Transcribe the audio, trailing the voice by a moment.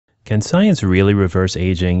Can science really reverse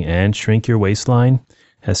aging and shrink your waistline?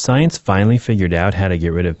 Has science finally figured out how to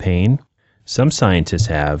get rid of pain? Some scientists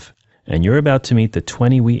have, and you're about to meet the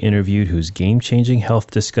 20 we interviewed whose game-changing health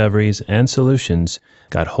discoveries and solutions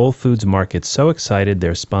got Whole Foods Market so excited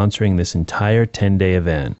they're sponsoring this entire 10-day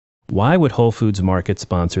event. Why would Whole Foods Market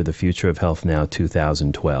sponsor the Future of Health Now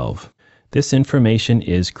 2012? This information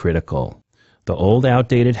is critical. The old,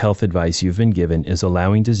 outdated health advice you've been given is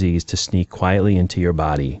allowing disease to sneak quietly into your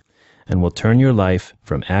body and will turn your life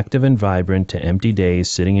from active and vibrant to empty days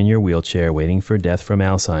sitting in your wheelchair waiting for death from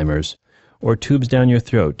Alzheimer's, or tubes down your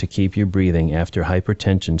throat to keep you breathing after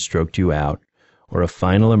hypertension stroked you out, or a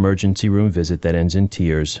final emergency room visit that ends in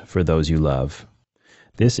tears for those you love.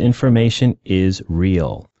 This information is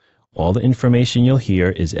real. All the information you'll hear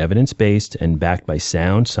is evidence-based and backed by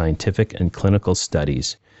sound scientific and clinical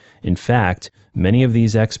studies. In fact, many of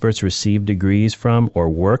these experts received degrees from or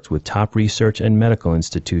worked with top research and medical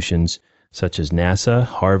institutions such as NASA,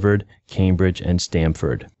 Harvard, Cambridge, and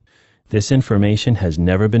Stanford. This information has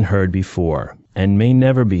never been heard before and may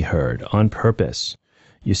never be heard on purpose.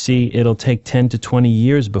 You see, it'll take 10 to 20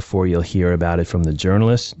 years before you'll hear about it from the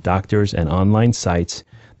journalists, doctors, and online sites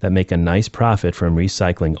that make a nice profit from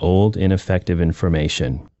recycling old, ineffective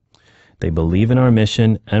information. They believe in our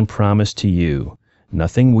mission and promise to you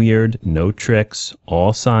nothing weird, no tricks,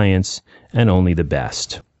 all science, and only the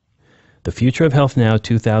best. The Future of Health Now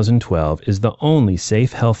 2012 is the only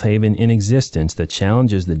safe health haven in existence that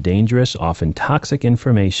challenges the dangerous, often toxic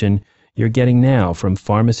information you're getting now from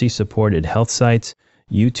pharmacy-supported health sites,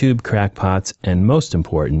 YouTube crackpots, and most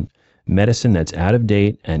important, medicine that's out of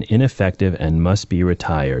date and ineffective and must be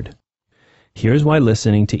retired. Here's why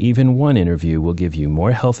listening to even one interview will give you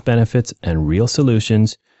more health benefits and real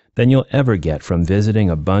solutions than you'll ever get from visiting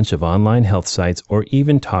a bunch of online health sites or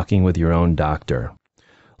even talking with your own doctor.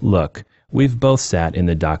 Look, we've both sat in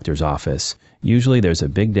the doctor's office. Usually there's a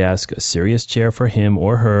big desk, a serious chair for him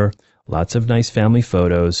or her, lots of nice family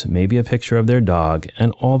photos, maybe a picture of their dog,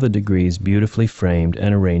 and all the degrees beautifully framed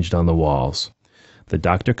and arranged on the walls. The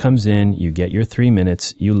doctor comes in, you get your 3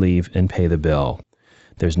 minutes, you leave and pay the bill.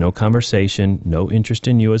 There's no conversation, no interest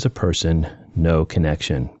in you as a person, no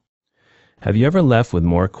connection. Have you ever left with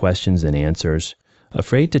more questions than answers?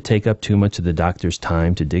 Afraid to take up too much of the doctor's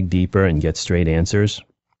time to dig deeper and get straight answers?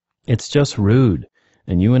 It's just rude,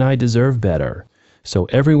 and you and I deserve better. So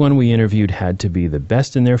everyone we interviewed had to be the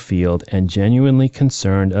best in their field and genuinely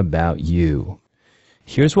concerned about you.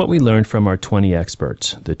 Here's what we learned from our 20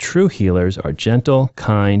 experts. The true healers are gentle,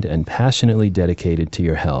 kind, and passionately dedicated to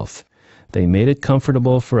your health. They made it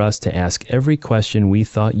comfortable for us to ask every question we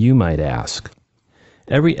thought you might ask.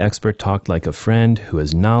 Every expert talked like a friend who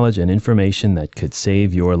has knowledge and information that could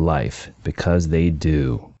save your life, because they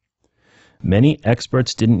do. Many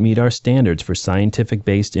experts didn't meet our standards for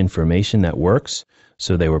scientific-based information that works,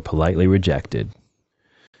 so they were politely rejected.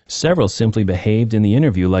 Several simply behaved in the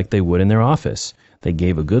interview like they would in their office. They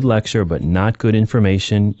gave a good lecture but not good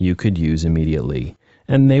information you could use immediately,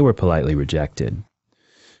 and they were politely rejected.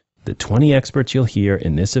 The 20 experts you'll hear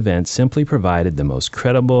in this event simply provided the most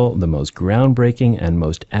credible, the most groundbreaking, and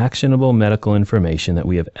most actionable medical information that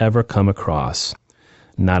we have ever come across.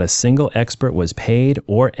 Not a single expert was paid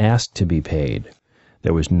or asked to be paid.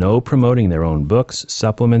 There was no promoting their own books,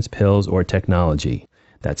 supplements, pills, or technology.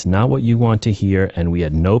 That's not what you want to hear, and we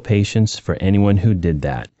had no patience for anyone who did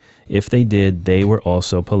that. If they did, they were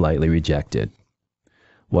also politely rejected.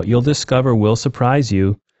 What you'll discover will surprise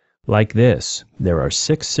you. Like this, there are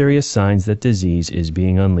 6 serious signs that disease is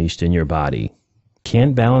being unleashed in your body.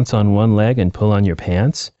 Can't balance on one leg and pull on your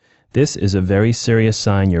pants? This is a very serious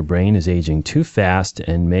sign your brain is aging too fast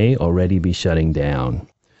and may already be shutting down.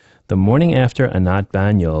 The morning after Anat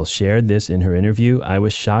Banyul shared this in her interview, I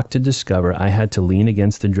was shocked to discover I had to lean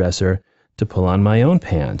against the dresser to pull on my own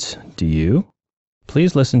pants. Do you?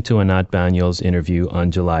 Please listen to Anat Banyul's interview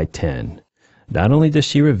on July 10. Not only does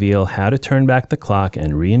she reveal how to turn back the clock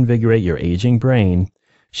and reinvigorate your aging brain,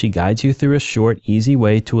 she guides you through a short, easy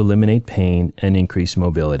way to eliminate pain and increase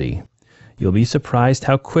mobility. You'll be surprised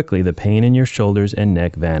how quickly the pain in your shoulders and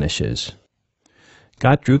neck vanishes.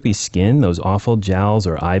 Got droopy skin, those awful jowls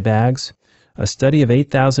or eye bags? A study of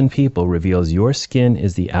 8,000 people reveals your skin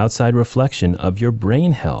is the outside reflection of your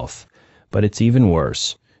brain health. But it's even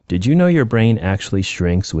worse. Did you know your brain actually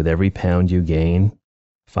shrinks with every pound you gain?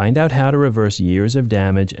 Find out how to reverse years of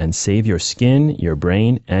damage and save your skin, your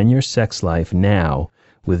brain, and your sex life now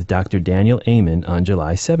with Dr. Daniel Amen on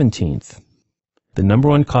July 17th. The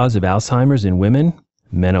 #1 cause of Alzheimer's in women?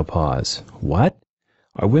 Menopause. What?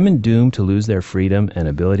 Are women doomed to lose their freedom and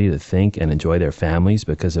ability to think and enjoy their families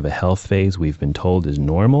because of a health phase we've been told is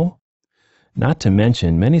normal? Not to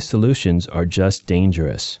mention, many solutions are just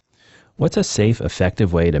dangerous. What's a safe,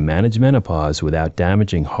 effective way to manage menopause without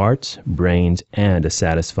damaging hearts, brains, and a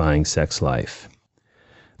satisfying sex life?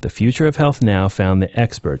 The Future of Health Now found the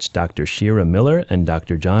experts Dr. Shira Miller and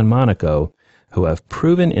Dr. John Monaco, who have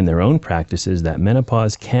proven in their own practices that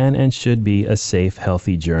menopause can and should be a safe,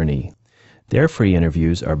 healthy journey. Their free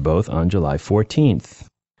interviews are both on July 14th.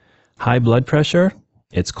 High blood pressure?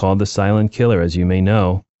 It's called the silent killer, as you may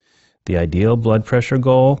know. The ideal blood pressure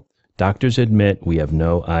goal? Doctors admit we have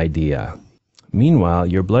no idea. Meanwhile,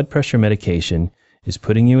 your blood pressure medication is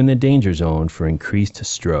putting you in the danger zone for increased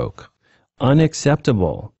stroke.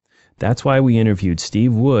 Unacceptable. That's why we interviewed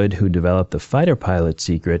Steve Wood, who developed the fighter pilot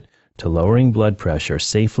secret to lowering blood pressure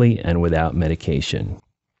safely and without medication.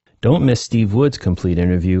 Don't miss Steve Wood's complete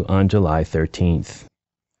interview on July 13th.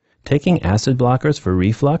 Taking acid blockers for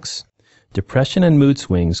reflux? Depression and mood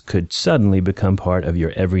swings could suddenly become part of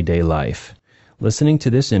your everyday life. Listening to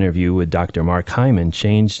this interview with Dr. Mark Hyman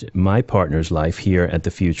changed my partner's life here at the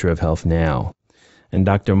Future of Health Now. And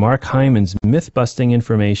Dr. Mark Hyman's myth-busting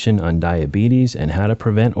information on diabetes and how to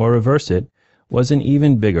prevent or reverse it was an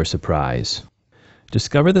even bigger surprise.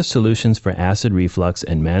 Discover the solutions for acid reflux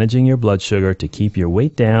and managing your blood sugar to keep your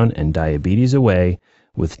weight down and diabetes away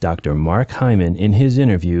with Dr. Mark Hyman in his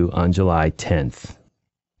interview on July 10th.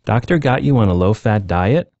 Doctor got you on a low-fat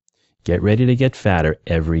diet? Get ready to get fatter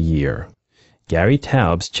every year. Gary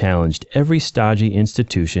Taubes challenged every stodgy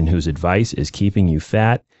institution whose advice is keeping you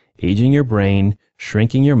fat, aging your brain,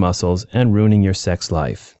 shrinking your muscles, and ruining your sex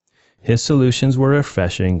life. His solutions were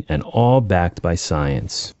refreshing and all backed by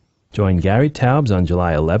science. Join Gary Taubes on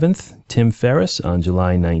July 11th, Tim Ferriss on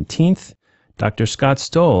July 19th, Dr. Scott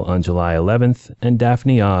Stoll on July 11th, and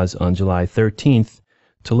Daphne Oz on July 13th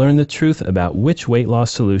to learn the truth about which weight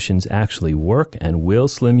loss solutions actually work and will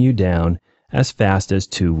slim you down as fast as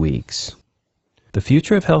 2 weeks. The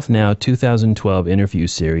Future of Health Now 2012 interview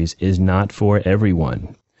series is not for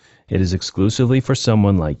everyone. It is exclusively for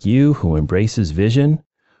someone like you who embraces vision,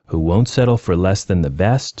 who won't settle for less than the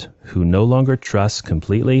best, who no longer trusts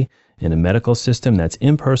completely in a medical system that's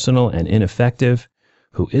impersonal and ineffective,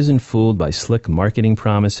 who isn't fooled by slick marketing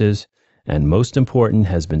promises, and most important,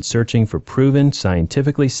 has been searching for proven,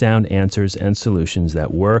 scientifically sound answers and solutions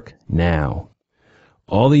that work now.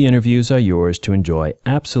 All the interviews are yours to enjoy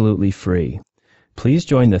absolutely free. Please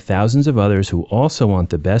join the thousands of others who also want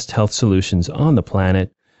the best health solutions on the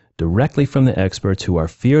planet, directly from the experts who are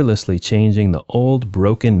fearlessly changing the old,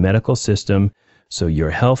 broken medical system so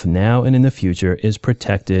your health now and in the future is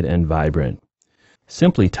protected and vibrant.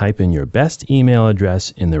 Simply type in your best email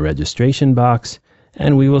address in the registration box,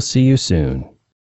 and we will see you soon.